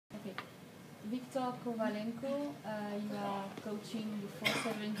Victor Kovalenko, you are coaching the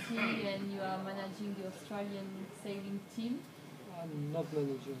 470 and you are managing the Australian sailing team. I'm not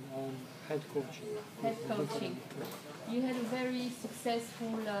managing, I'm head coaching. Head coaching. You had a very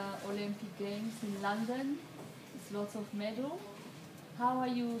successful Olympic Games in London. It's lots of medals. How are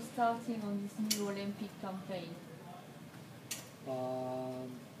you starting on this new Olympic campaign?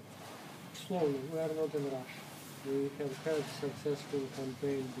 Slowly, we are not in rush. We have had successful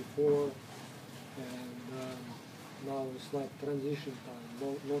campaign before, and now it's like transition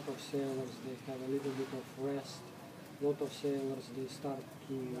time. Lot of sailors, they have a little bit of rest. Lot of sailors, they start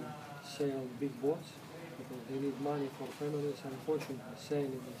to sail big boats because they need money for families. Unfortunately,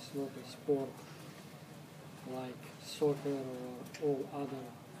 sailing is not a sport like soccer or all other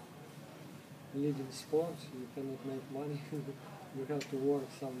leading sports. You cannot make money. You have to work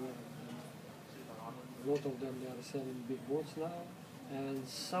somewhere. A lot of them, they are selling big boats now, and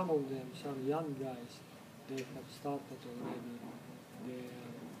some of them, some young guys, they have started already their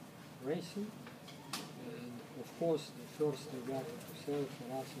racing. And of course, the first regatta to sail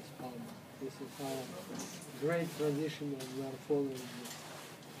for us is Palma. This is our great tradition, and we are following it.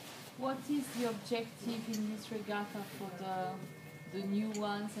 What is the objective in this regatta for the new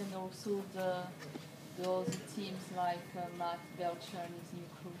ones and also the other teams like Matt Belcher and his new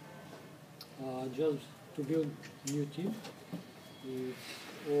crew? Just to build new team. It's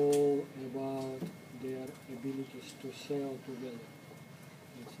all about their abilities to sail together.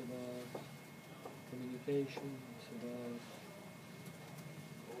 It's about communication, it's about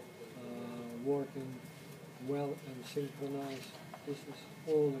working well and synchronized. This is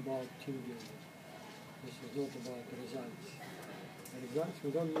all about team building. This is not about results. Results, we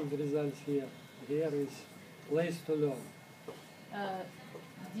don't need results here. Here is place to learn.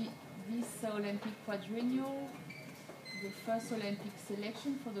 This Olympic quadrennial, the first Olympic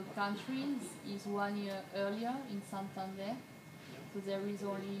selection for the countries is 1 year earlier in Santander. So there is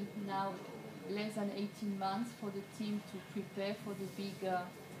only now less than 18 months for the team to prepare for the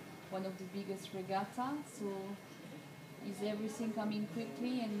one of the biggest regatta. So is everything coming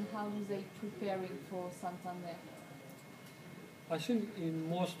quickly, and how are they preparing for Santander? I think in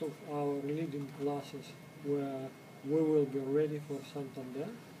most of our leading classes where we will be ready for Santander.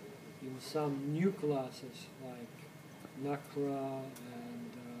 In some new classes like Mapfre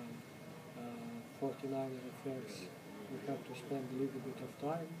and 49 FX, we have to spend a little bit of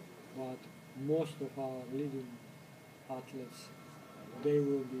time, but most of our leading athletes, they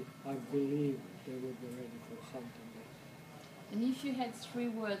will be, I believe, they will be ready for Santander. And if you had 3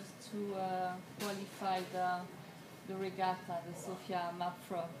 words to qualify the regatta, the Sofía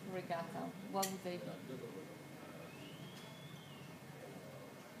Mapfre regatta, what would they be?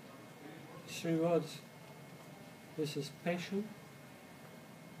 3 words. This is passion,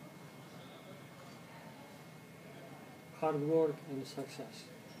 hard work, and success.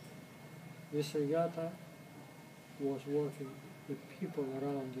 This regatta was working, the people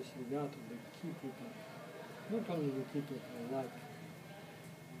around this regatta, the key people, not only the key people, like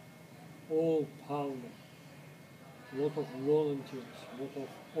all Palma, a lot of volunteers, a lot of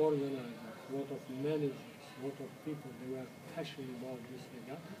organizers, a lot of managers, a lot of people, they were passionate about this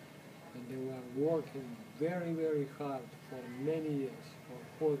regatta. And they were working very, very hard for many years, for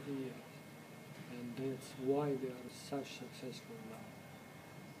 40 years. And that's why they are such successful now.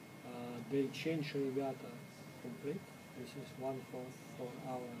 They changed regatta complete. This is one for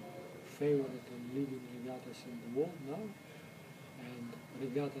our favorite and leading regattas in the world now. And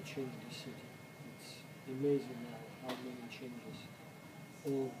regatta changed the city. It's amazing now how many changes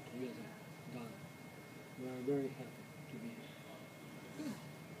all together done. We are very happy to be here.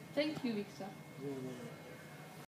 Thank you, Victor. No.